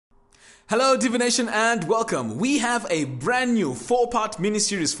Hello Divination and welcome. We have a brand new 4-part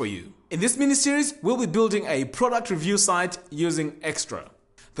mini-series for you. In this mini-series, we'll be building a product review site using Extra.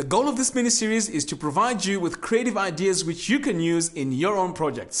 The goal of this mini-series is to provide you with creative ideas which you can use in your own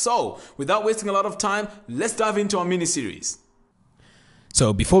project. So, without wasting a lot of time, let's dive into our mini-series.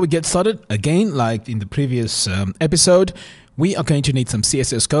 So before we get started, again, like in the previous episode, we are going to need some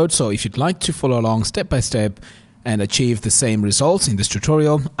CSS code. So if you'd like to follow along step by step and achieve the same results in this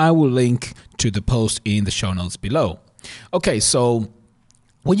tutorial, I will link to the post in the show notes below. Okay, so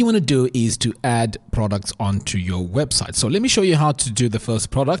what you want to do is to add products onto your website. So let me show you how to do the first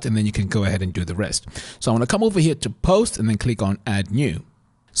product and then you can go ahead and do the rest. So I'm going to come over here to post and then click on add new.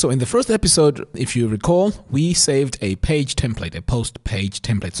 So in the first episode, if you recall, we saved a page template, a post page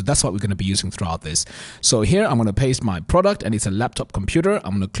template. So that's what we're going to be using throughout this. So here I'm going to paste my product and it's a laptop computer.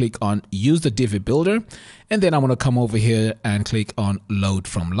 I'm going to click on use the Divi builder and then I'm going to come over here and click on load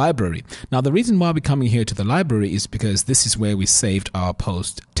from library. Now the reason why we're coming here to the library is because this is where we saved our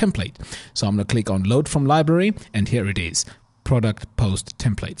post template. So I'm going to click on load from library and here it is. Product post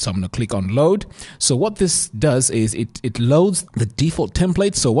template. So I'm going to click on load. So what this does is it loads the default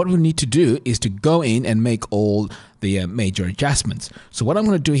template. So what we need to do is to go in and make all the major adjustments. So what I'm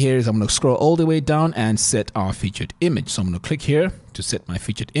going to do here is I'm going to scroll all the way down and set our featured image. So I'm going to click here to set my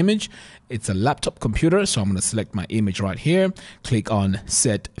featured image. It's a laptop computer, so I'm going to select my image right here, click on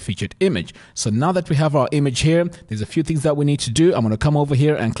set featured image. So now that we have our image here, there's a few things that we need to do. I'm going to come over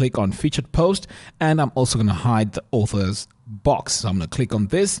here and click on featured post, and I'm also going to hide the author's box. So I'm going to click on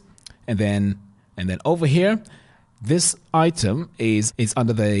this and then over here, this item is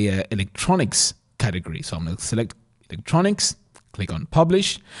under the electronics category. So I'm going to select electronics, click on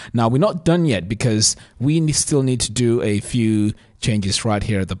publish. Now we're not done yet because we still need to do a few changes right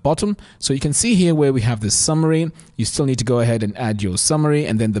here at the bottom. So you can see here where we have this summary. You still need to go ahead and add your summary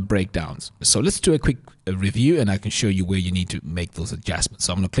and then the breakdowns. So let's do a quick review and I can show you where you need to make those adjustments.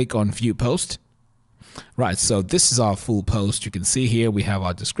 So I'm going to click on view post. Right, so this is our full post. You can see here we have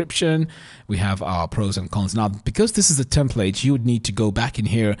our description, we have our pros and cons. Now, because this is a template, you would need to go back in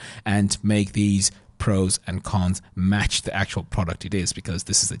here and make these pros and cons match the actual product it is, because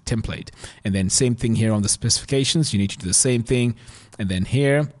this is a template. And then same thing here on the specifications, you need to do the same thing. And then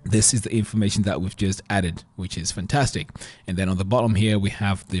here, this is the information that we've just added, which is fantastic. And then on the bottom here, we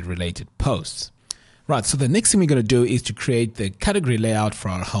have the related posts. Right, so the next thing we're going to do is to create the category layout for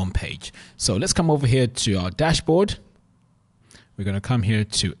our home page. So let's come over here to our dashboard. We're going to come here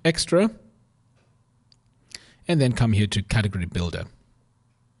to extra and then come here to category builder.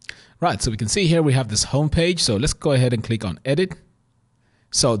 Right, so we can see here we have this home page. So let's go ahead and click on edit.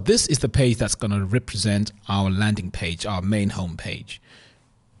 So this is the page that's going to represent our landing page, our main home page.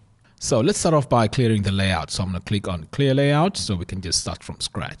 So let's start off by clearing the layout. So I'm going to click on clear layout so we can just start from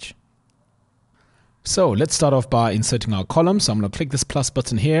scratch. So let's start off by inserting our column. So I'm going to click this plus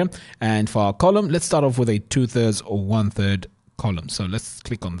button here. And for our column, let's start off with a 2/3 or 1/3 column. So let's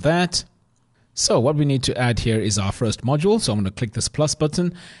click on that. So what we need to add here is our first module. So I'm going to click this plus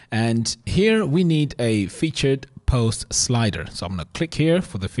button. And here we need a featured post slider. So I'm going to click here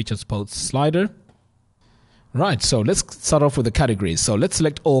for the featured post slider. Right, so let's start off with the categories. So let's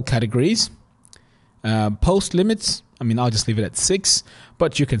select all categories. Post limits, I'll just leave it at 6,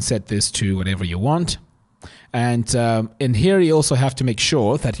 but you can set this to whatever you want. And in here, you also have to make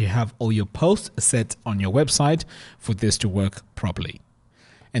sure that you have all your posts set on your website for this to work properly.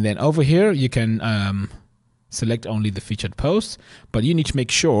 And then over here, you can select only the featured posts, but you need to make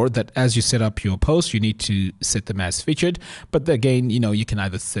sure that as you set up your posts, you need to set them as featured. But again, you can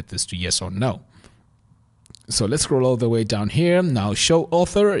either set this to yes or no. So let's scroll all the way down here. Now show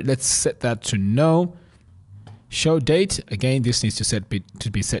author, let's set that to no. Show date, again, this needs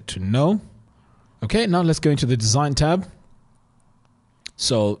to be set to no. Okay, now let's go into the design tab.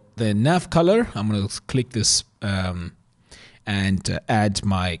 So the nav color, I'm going to click this and add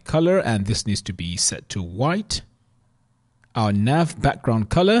my color, and this needs to be set to white. Our nav background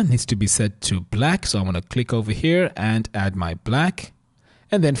color needs to be set to black, so I'm going to click over here and add my black.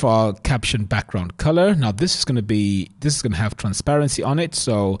 And then for our caption background color, now this is going to have transparency on it,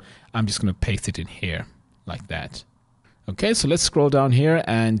 so I'm just going to paste it in here like that. Okay, so let's scroll down here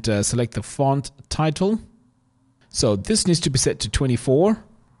and select the font title. So this needs to be set to 24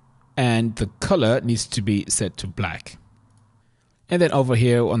 and the color needs to be set to black. And then over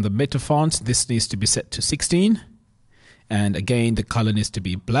here on the meta font, this needs to be set to 16. And again, the color needs to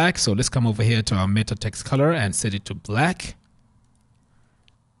be black. So let's come over here to our meta text color and set it to black.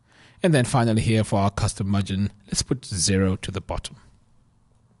 And then finally here for our custom margin, let's put 0 to the bottom.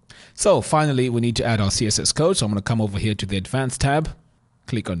 So finally, we need to add our CSS code. So I'm going to come over here to the advanced tab.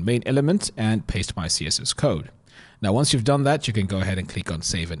 click on main element and paste my CSS code. Now, once you've done that, you can go ahead and click on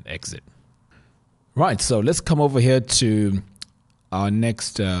save and exit. Right, so let's come over here to our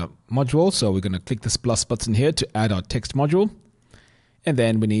next module. So we're going to click this plus button here to add our text module. And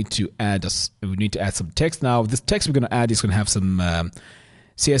then we need to add some text. Now, this text we're going to add is going to have some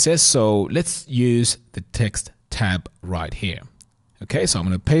CSS. So let's use the text tab right here. Okay, so I'm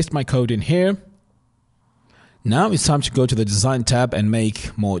going to paste my code in here. Now it's time to go to the design tab and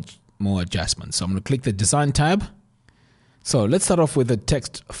make more adjustments. So I'm going to click the design tab. So let's start off with the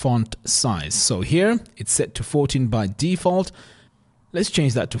text font size. So here it's set to 14 by default. Let's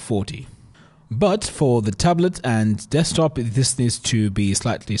change that to 40. But for the tablet and desktop, this needs to be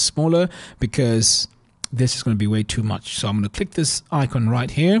slightly smaller because this is going to be way too much. So I'm going to click this icon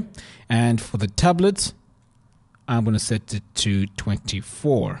right here. And for the tablet, I'm going to set it to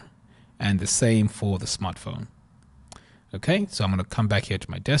 24. And the same for the smartphone. Okay, so I'm going to come back here to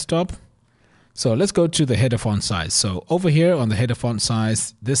my desktop. So let's go to the header font size. So over here on the header font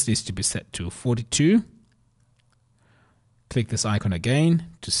size, this needs to be set to 42. Click this icon again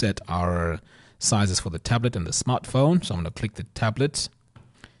to set our sizes for the tablet and the smartphone. So I'm going to click the tablet.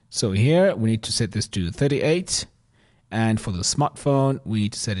 So here we need to set this to 38. And for the smartphone, we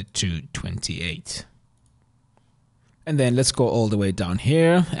need to set it to 28. And then let's go all the way down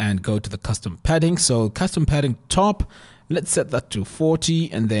here and go to the custom padding. So custom padding top, let's set that to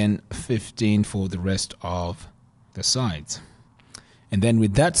 40 and then 15 for the rest of the sides. And then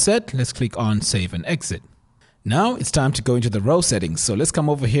with that set, let's click on save and exit. Now it's time to go into the row settings. So let's come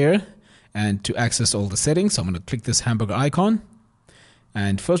over here and to access all the settings, I'm going to click this hamburger icon.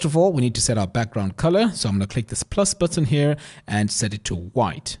 And first of all, we need to set our background color. So I'm going to click this plus button here and set it to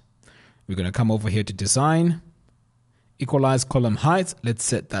white. We're going to come over here to design. Equalize column height, let's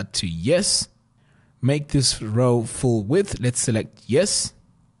set that to yes. Make this row full width, let's select yes.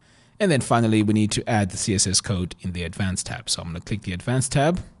 And then finally, we need to add the CSS code in the advanced tab. So I'm going to click the advanced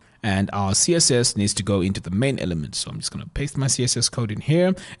tab and our CSS needs to go into the main element. So I'm just going to paste my CSS code in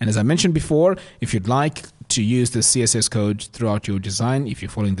here. And as I mentioned before, if you'd like to use the CSS code throughout your design, if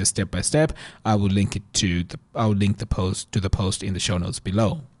you're following this step by step, I will link the post to the post in the show notes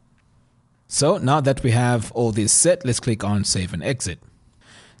below. So now that we have all this set, let's click on save and exit.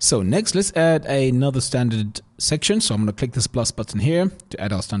 So next, let's add another standard section. So I'm going to click this plus button here to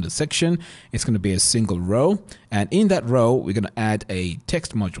add our standard section. It's going to be a single row. And in that row, we're going to add a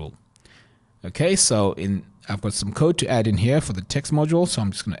text module. Okay, so I've got some code to add in here for the text module. So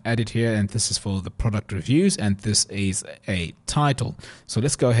I'm just going to add it here. And this is for the product reviews. And this is a title. So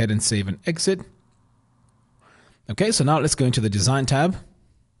let's go ahead and save and exit. Okay, so now let's go into the design tab.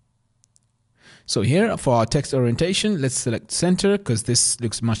 So here for our text orientation, let's select center because this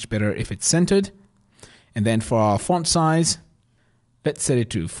looks much better if it's centered. And then for our font size, let's set it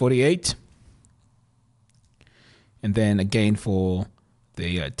to 48. And then again for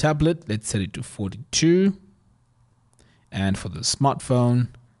the tablet, let's set it to 42. And for the smartphone,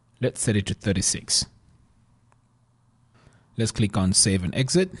 let's set it to 36. Let's click on save and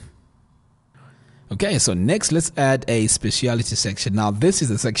exit. Okay, so next let's add a specialty section. Now this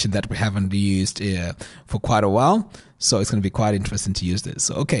is a section that we haven't used for quite a while, so it's going to be quite interesting to use this.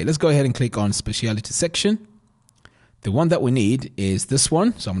 So, okay, let's go ahead and click on specialty section. The one that we need is this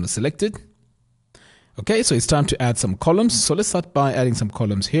one, so I'm going to select it. Okay, so it's time to add some columns. So let's start by adding some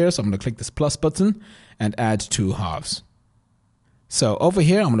columns here. So I'm going to click this plus button and add 2 halves. So over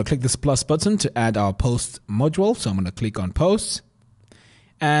here, I'm going to click this plus button to add our post module. So I'm going to click on posts.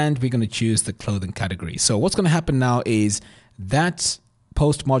 And we're going to choose the clothing category. So what's going to happen now is that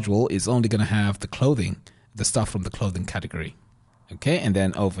post module is only going to have the clothing, the stuff from the clothing category. Okay, and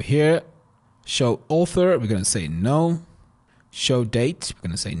then over here, show author, we're going to say no. Show date, we're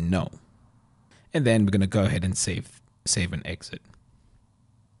going to say no. And then we're going to go ahead and save and exit.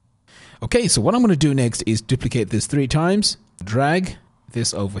 Okay, so what I'm going to do next is duplicate this 3 times, drag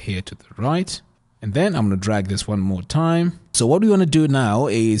this over here to the right. And then I'm going to drag this one more time. So what we want to do now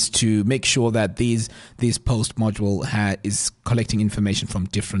is to make sure that this post module is collecting information from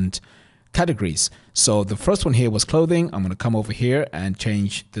different categories. So the first one here was clothing. I'm going to come over here and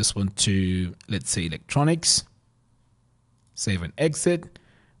change this one to, let's say, electronics. Save and exit.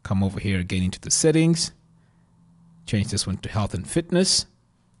 Come over here again into the settings. Change this one to health and fitness.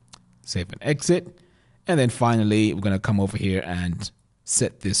 Save and exit. And then finally, we're going to come over here and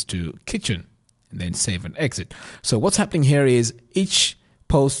set this to kitchen. And then save and exit. So what's happening here is each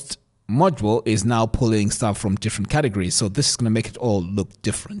post module is now pulling stuff from different categories. So this is going to make it all look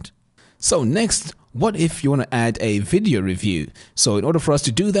different. So next, what if you want to add a video review? So in order for us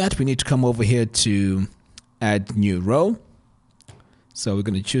to do that, we need to come over here to add new row. So we're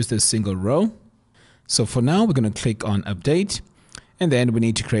going to choose this single row. So for now, we're going to click on update, and then we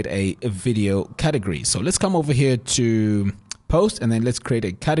need to create a video category. So let's come over here to post, and then let's create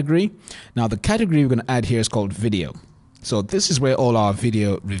a category. Now the category we're going to add here is called video. So this is where all our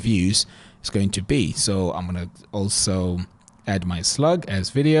video reviews is going to be. So I'm going to also add my slug as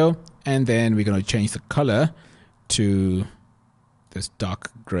video, and then we're going to change the color to this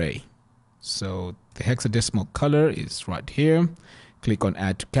dark gray. So the hexadecimal color is right here. Click on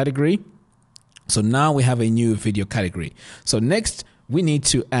add to category. So now we have a new video category. So next we need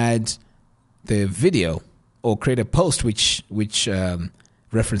to add the video or create a post which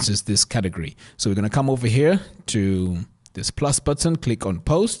references this category. So we're going to come over here to this plus button, click on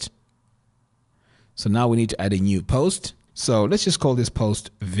post. So now we need to add a new post. So let's just call this post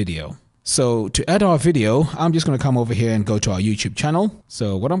video. So to add our video, I'm just going to come over here and go to our YouTube channel.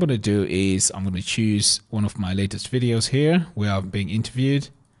 So what I'm going to do is I'm going to choose one of my latest videos here where I'm being interviewed.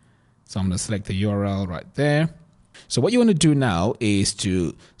 So I'm going to select the URL right there. So what you want to do now is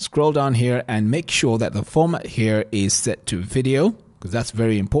to scroll down here and make sure that the format here is set to video, because that's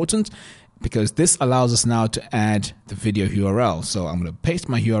very important, because this allows us now to add the video URL. So I'm going to paste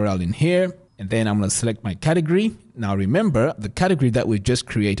my URL in here, and then I'm going to select my category. Now remember, the category that we've just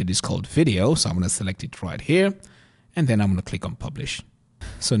created is called video. So I'm going to select it right here, and then I'm going to click on publish.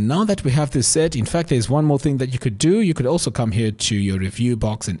 So now that we have this set, in fact, there's one more thing that you could do. You could also come here to your review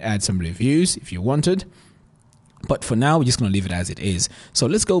box and add some reviews if you wanted. But for now, we're just going to leave it as it is. So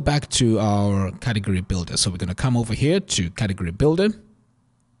let's go back to our category builder. So we're going to come over here to category builder,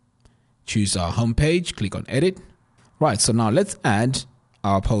 choose our home page, click on edit. Right, so now let's add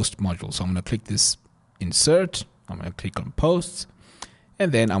our post module. So I'm going to click this insert. I'm going to click on posts,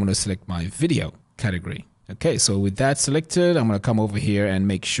 and then I'm going to select my video category. Okay, so with that selected, I'm going to come over here and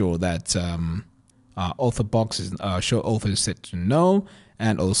make sure that our author box is show author is set to no,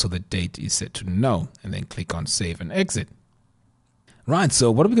 and also the date is set to no, and then click on save and exit. Right, so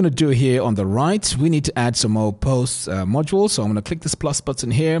what are we going to do here on the right? We need to add some more posts modules. So I'm going to click this plus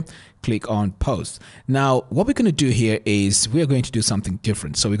button here, click on post. Now, what we're going to do here is we are going to do something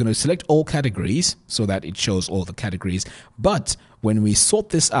different. So we're going to select all categories so that it shows all the categories. But when we sort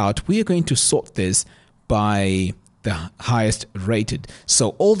this out, we are going to sort this by the highest rated. So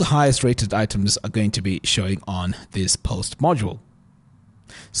all the highest rated items are going to be showing on this post module.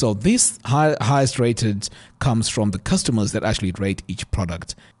 So this highest rated comes from the customers that actually rate each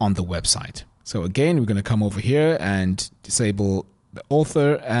product on the website. So again, we're going to come over here and disable the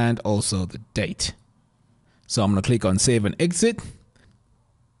author and also the date. So I'm going to click on save and exit,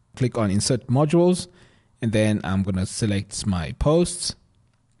 click on insert modules, and then I'm going to select my posts.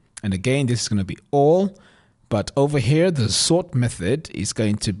 And again, this is going to be all, but over here, the sort method is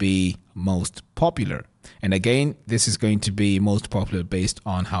going to be most popular. And again, this is going to be most popular based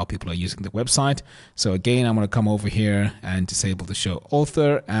on how people are using the website. So again, I'm going to come over here and disable the show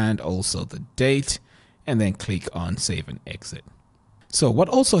author and also the date, and then click on save and exit. So what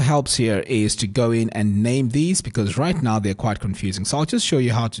also helps here is to go in and name these, because right now they're quite confusing. So I'll just show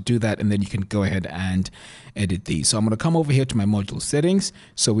you how to do that, and then you can go ahead and edit these. So I'm going to come over here to my module settings.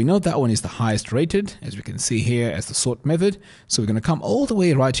 So we know that one is the highest rated, as we can see here as the sort method. So we're going to come all the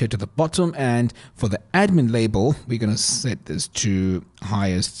way right here to the bottom, and for the admin label, we're going to set this to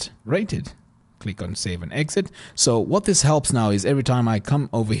highest rated. Click on save and exit. So what this helps now is every time I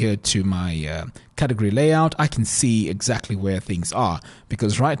come over here to my category layout, I can see exactly where things are,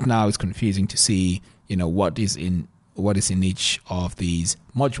 because right now it's confusing to see, what is in each of these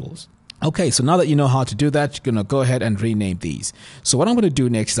modules. Okay, so now that you know how to do that, you're going to go ahead and rename these. So what I'm going to do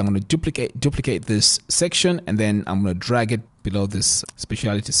next is I'm going to duplicate this section, and then I'm going to drag it below this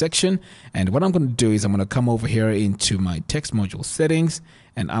specialty section. And what I'm going to do is I'm going to come over here into my text module settings,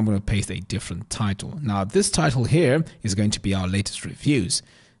 and I'm going to paste a different title. Now this title here is going to be our latest reviews.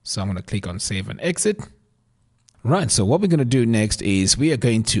 So I'm going to click on save and exit. Right, so what we're going to do next is we are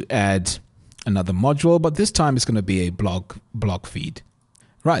going to add another module, but this time it's going to be a blog feed.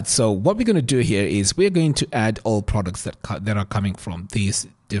 Right, so what we're going to do here is we're going to add all products that are coming from these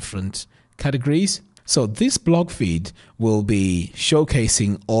different categories. So this blog feed will be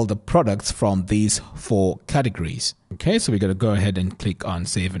showcasing all the products from these 4 categories. Okay, so we're going to go ahead and click on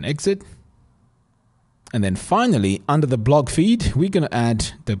save and exit. And then finally, under the blog feed, we're going to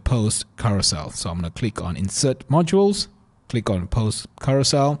add the post carousel. So I'm going to click on insert modules, click on post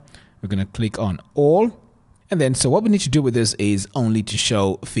carousel. We're going to click on all. And then, so what we need to do with this is only to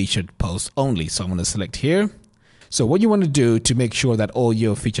show featured posts only. So I'm going to select here. So what you want to do to make sure that all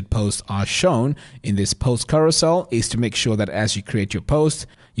your featured posts are shown in this post carousel is to make sure that as you create your post,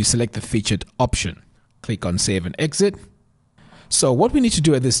 you select the featured option. Click on save and exit. So what we need to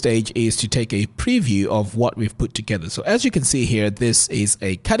do at this stage is to take a preview of what we've put together. So as you can see here, this is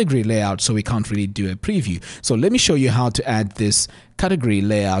a category layout, so we can't really do a preview. So let me show you how to add this category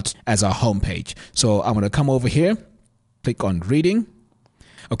layout as our home page. So I'm going to come over here, click on reading.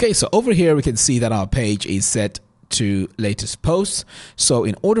 Okay, so over here we can see that our page is set to latest posts. So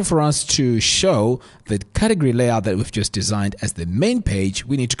in order for us to show the category layout that we've just designed as the main page,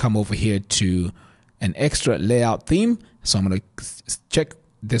 we need to come over here to an extra layout theme. So I'm going to check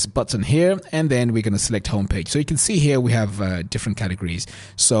this button here, and then we're going to select homepage. So you can see here we have different categories.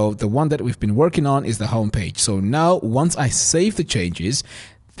 So the one that we've been working on is the homepage. So now once I save the changes,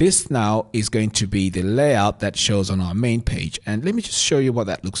 this now is going to be the layout that shows on our main page. And let me just show you what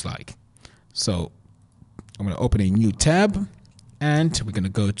that looks like. So I'm going to open a new tab, and we're going to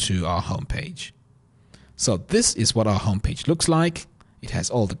go to our homepage. So this is what our homepage looks like. It has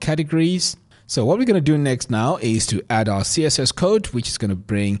all the categories. So what we're going to do next now is to add our CSS code, which is going to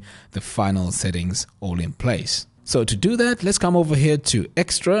bring the final settings all in place. So to do that, let's come over here to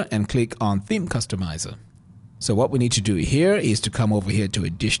Extra and click on Theme Customizer. So what we need to do here is to come over here to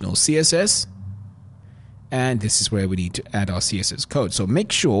Additional CSS. And this is where we need to add our CSS code. So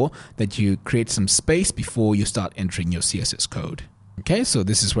make sure that you create some space before you start entering your CSS code. Okay, so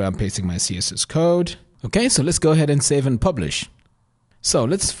this is where I'm pasting my CSS code. Okay, so let's go ahead and save and publish. So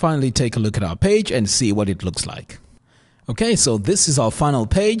let's finally take a look at our page and see what it looks like. Okay, so this is our final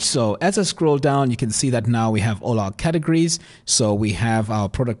page. So as I scroll down, you can see that now we have all our categories. So we have our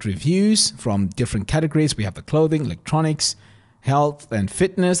product reviews from different categories. We have the clothing, electronics, health and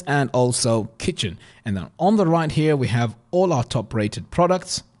fitness, and also kitchen. And then on the right here, we have all our top rated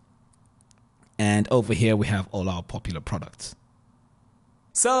products. And over here, we have all our popular products.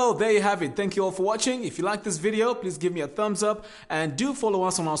 So there you have it. Thank you all for watching. If you like this video, please give me a thumbs up and do follow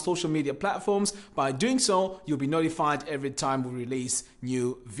us on our social media platforms. By doing so, you'll be notified every time we release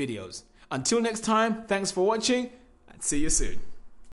new videos. Until next time, thanks for watching and see you soon.